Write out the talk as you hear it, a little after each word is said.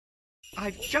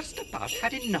I've just about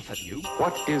had enough of you.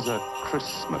 What is a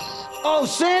Christmas? Oh,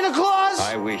 Santa Claus!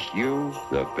 I wish you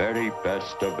the very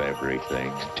best of everything.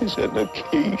 'Tis an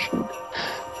occasion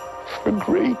for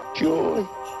great joy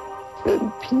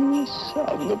and peace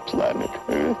on the planet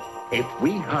Earth. If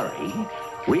we hurry,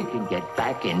 we can get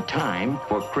back in time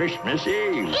for Christmas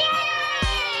Eve.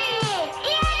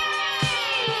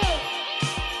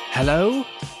 Hello,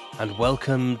 and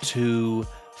welcome to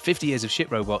 50 Years of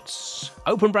Shit Robots,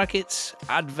 open brackets,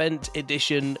 Advent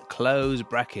Edition, close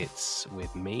brackets,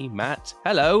 with me, Matt,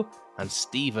 hello, and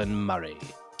Stephen Murray.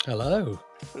 Hello.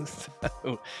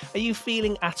 So, are you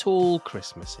feeling at all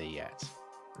Christmassy yet?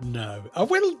 No. I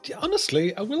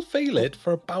will feel it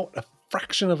for about a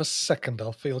fraction of a second.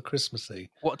 I'll feel Christmassy.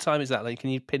 What time is that? Like,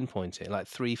 can you pinpoint it? Like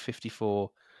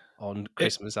 3:54 on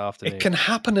Christmas afternoon? It can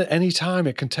happen at any time.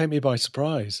 It can take me by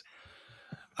surprise.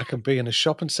 I can be in a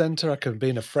shopping centre. I can be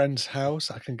in a friend's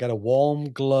house. I can get a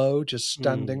warm glow just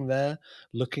standing there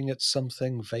looking at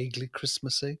something vaguely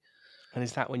Christmassy. And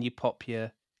is that when you pop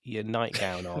your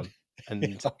nightgown on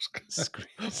and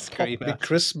scream out?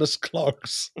 Christmas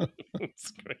clocks.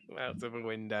 Scream out of a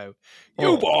window.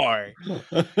 You boy!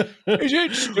 Is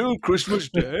it still Christmas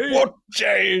Day? What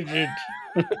day is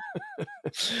it?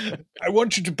 I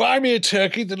want you to buy me a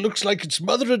turkey that looks like its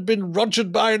mother had been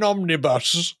rogered by an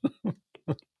omnibus.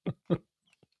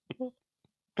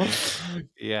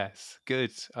 Yes,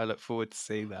 good. I look forward to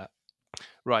seeing that.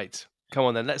 Right, come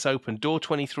on then, let's open door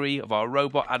 23 of our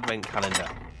robot advent calendar.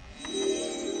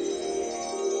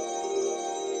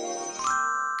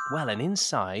 Well, and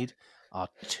inside are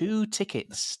 2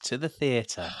 tickets to the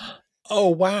theatre. Oh,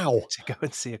 wow. To go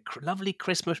and see a lovely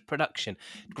Christmas production.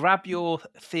 Grab your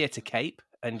theatre cape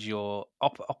and your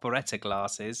operetta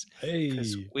glasses,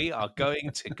 because we are going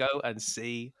to go and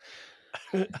see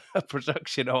a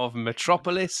production of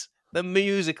Metropolis, the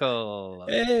musical.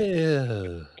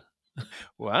 Ew.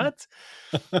 What?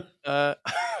 Now,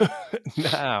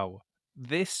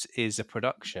 this is a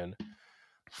production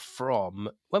from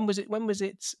when was it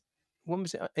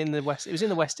in the West? It was in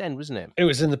the West End, wasn't it? It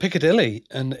was in the Piccadilly,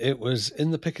 and it was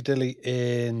in the Piccadilly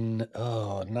in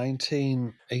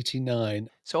 1989.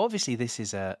 So obviously, this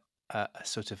is a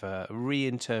sort of a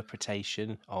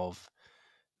reinterpretation of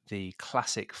the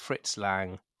classic Fritz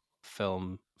Lang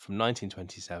film from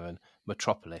 1927,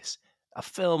 Metropolis, a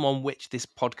film on which this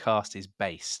podcast is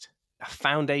based, a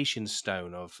foundation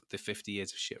stone of the 50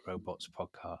 Years of Shit Robots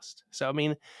podcast. So, I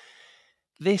mean,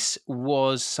 this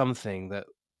was something that,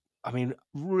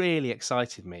 really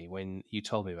excited me when you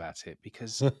told me about it,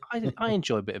 because I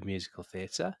enjoy a bit of musical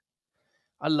theatre.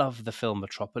 I love the film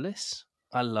Metropolis.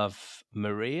 I love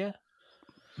Maria,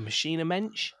 Machina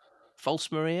Mensch,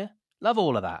 False Maria. Love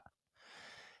all of that.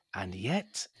 And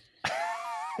yet,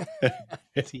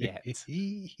 it's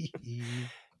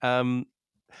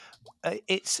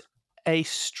a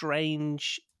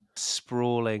strange,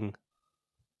 sprawling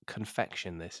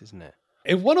confection, this, isn't it?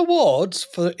 It won awards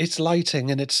for its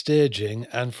lighting and its staging,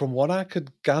 and from what I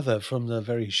could gather from the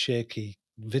very shaky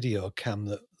video cam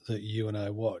that you and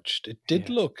I watched, it did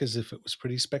look as if it was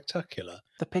pretty spectacular.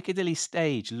 The Piccadilly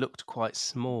stage looked quite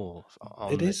small.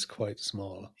 It is quite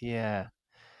small. Yeah.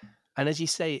 And as you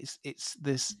say, it's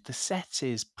this. The set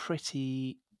is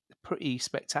pretty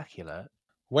spectacular.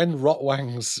 When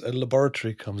Rotwang's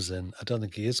laboratory comes in, I don't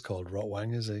think he is called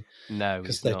Rotwang, is he? No,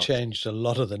 because they changed a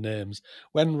lot of the names.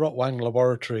 When Rotwang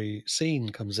laboratory scene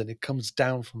comes in, it comes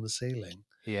down from the ceiling.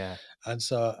 Yeah, and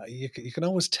so you can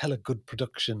always tell a good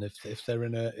production if they're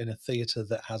in a theatre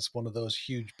that has one of those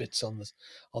huge bits on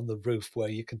the roof where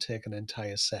you can take an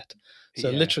entire set.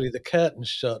 So literally, the curtains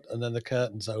shut and then the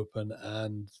curtains open,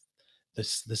 and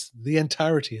the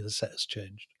entirety of the set has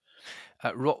changed.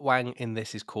 Rotwang in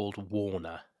this is called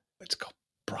Warner. It's got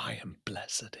Brian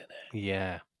Blessed in it.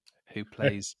 Yeah, who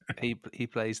plays he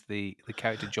plays the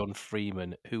character John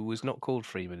Freeman, who was not called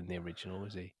Freeman in the original,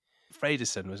 was he?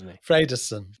 Frederson, wasn't he?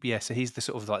 Frederson. Yeah, so he's the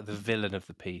sort of like the villain of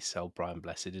the piece, old Brian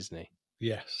Blessed, isn't he?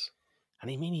 Yes.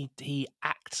 And he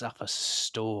acts up a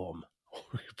storm.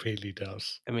 He really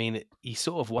does. I mean, you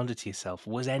sort of wonder to yourself,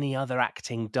 was any other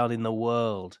acting done in the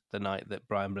world the night that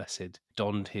Brian Blessed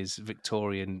donned his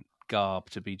Victorian garb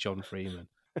to be John Freeman?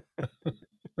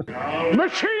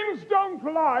 Machines don't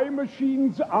lie.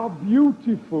 Machines are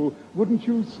beautiful. Wouldn't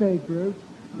you say, Gross?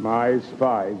 My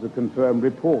spies have confirmed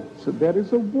reports that there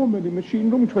is a woman in machine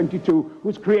room 22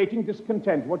 who's creating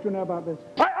discontent. What do you know about this?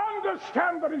 I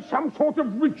understand there is some sort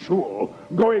of ritual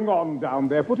going on down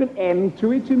there. Put an end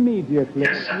to it immediately.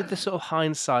 With the sort of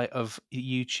hindsight of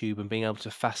YouTube and being able to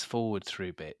fast forward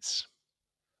through bits,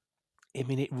 I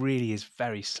mean, it really is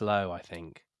very slow, I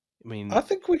think. I mean, I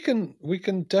think we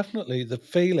can definitely, the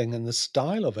feeling and the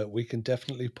style of it, we can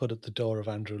definitely put at the door of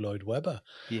Andrew Lloyd Webber.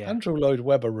 yeah, Andrew Lloyd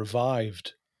Webber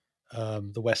revived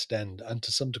the West End and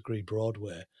to some degree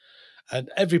Broadway. And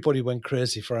everybody went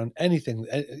crazy for anything.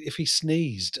 If he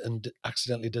sneezed and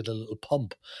accidentally did a little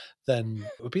pump, then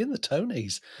it would be in the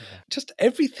Tonys. yeah, Just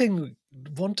everything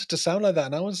wanted to sound like that.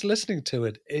 And I was listening to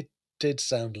it. It did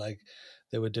sound like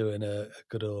they were doing a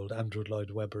good old Andrew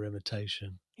Lloyd Webber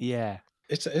imitation. yeah.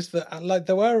 It's like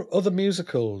there were other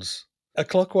musicals. A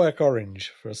Clockwork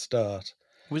Orange for a start.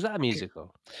 Was that a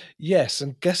musical? Yes,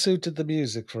 and guess who did the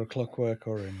music for A Clockwork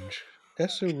Orange?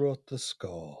 Guess who wrote the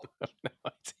score? No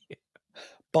idea.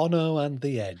 Bono and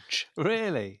the Edge.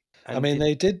 Really? I And mean,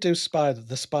 they did do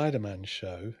the Spider-Man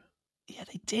show. yeah,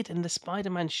 they did. And the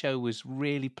Spider-Man show was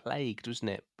really plagued,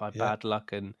 wasn't it, by Yeah. bad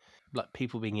luck and like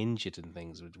people being injured and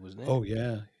things, wasn't it? Oh,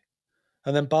 yeah.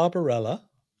 And then Barbarella,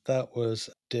 that was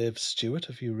Dave Stewart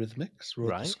of Eurythmics, wrote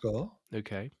the Right. score.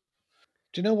 Okay.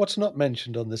 Do you know what's not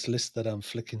mentioned on this list that I'm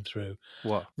flicking through?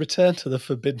 What? Return to the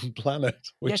Forbidden Planet, Yeah,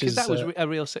 which because is that was a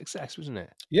real success, wasn't it?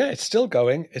 yeah, it's still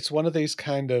going. It's one of these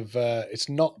kind of it's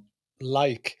not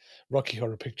like Rocky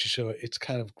Horror Picture Show. It's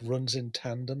kind of runs in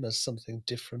tandem as something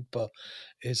different, but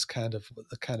is kind of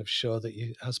the kind of show that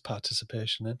you has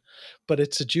participation in. But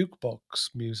it's a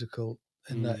jukebox musical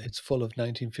in that it's full of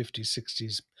 1950s,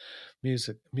 60s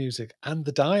music, and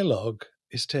the dialogue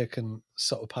is taken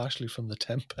sort of partially from The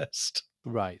Tempest.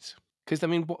 Right. Because I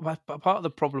mean, part of the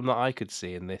problem that I could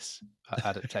see in this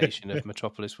adaptation of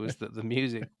Metropolis was that the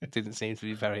music didn't seem to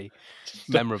be very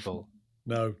memorable.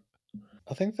 No,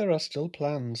 I think there are still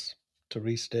plans to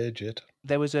restage it.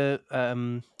 There was a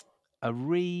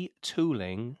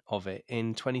retooling of it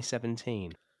in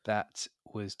 2017 that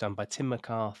was done by Tim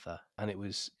MacArthur, and it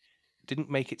didn't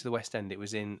make it to the West End. It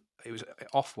was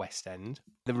off West End.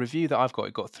 The review that I've got,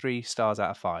 it got 3 stars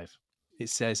out of 5. It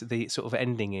says the sort of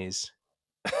ending is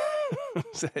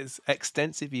says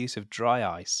extensive use of dry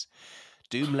ice,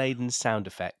 doom-laden sound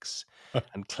effects,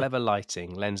 and clever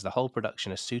lighting lends the whole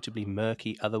production a suitably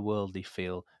murky, otherworldly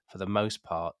feel for the most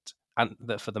part, and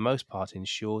that for the most part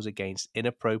ensures against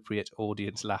inappropriate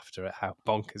audience laughter at how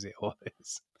bonkers it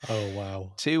was. Oh,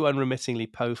 wow. Too unremittingly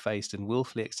po-faced and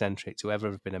willfully eccentric to ever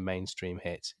have been a mainstream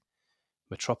hit,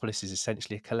 Metropolis is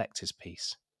essentially a collector's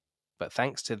piece. But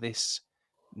thanks to this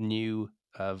new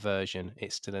version,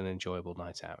 it's still an enjoyable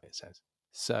night out, it says.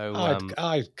 So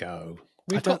I'd go.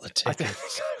 We've got the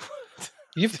tickets.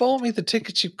 You've bought me the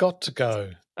tickets. You've got to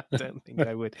go. I don't think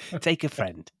I would. Take a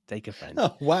friend. Take a friend.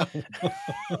 Oh, wow.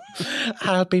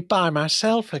 I'll be by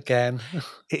myself again.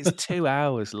 It's 2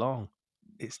 hours long.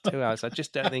 It's 2 hours. I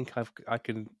just don't think I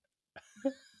can.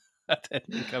 I don't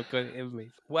think I've got it in me.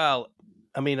 Well,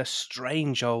 I mean, a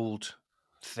strange old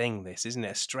thing, this, isn't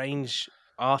it? A strange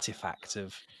artifact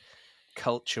of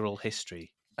cultural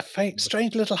history. A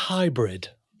strange little hybrid.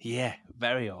 Yeah,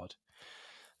 very odd.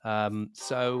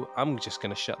 So I'm just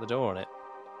going to shut the door on it.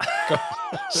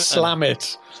 Slam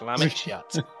it. Slam it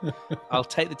shut. I'll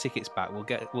take the tickets back. We'll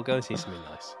go and see something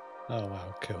nice. Oh,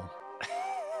 wow, cool.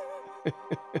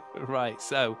 Right,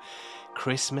 so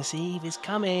Christmas Eve is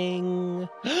coming.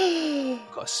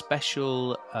 Got a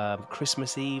special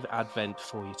Christmas Eve advent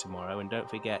for you tomorrow, and don't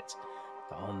forget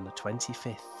that on the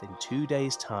 25th, in 2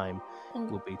 days' time,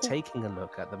 we'll be taking a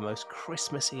look at the most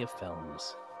Christmassy of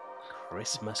films,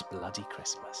 Christmas Bloody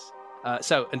Christmas.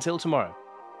 So until tomorrow,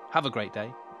 have a great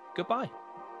day. Goodbye.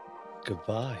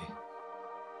 Goodbye.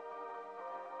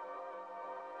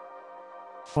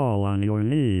 Fall on your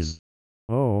knees.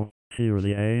 Oh, hear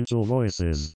the angel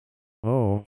voices.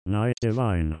 Oh, night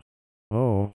divine.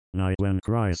 Oh, night when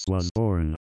Christ was born.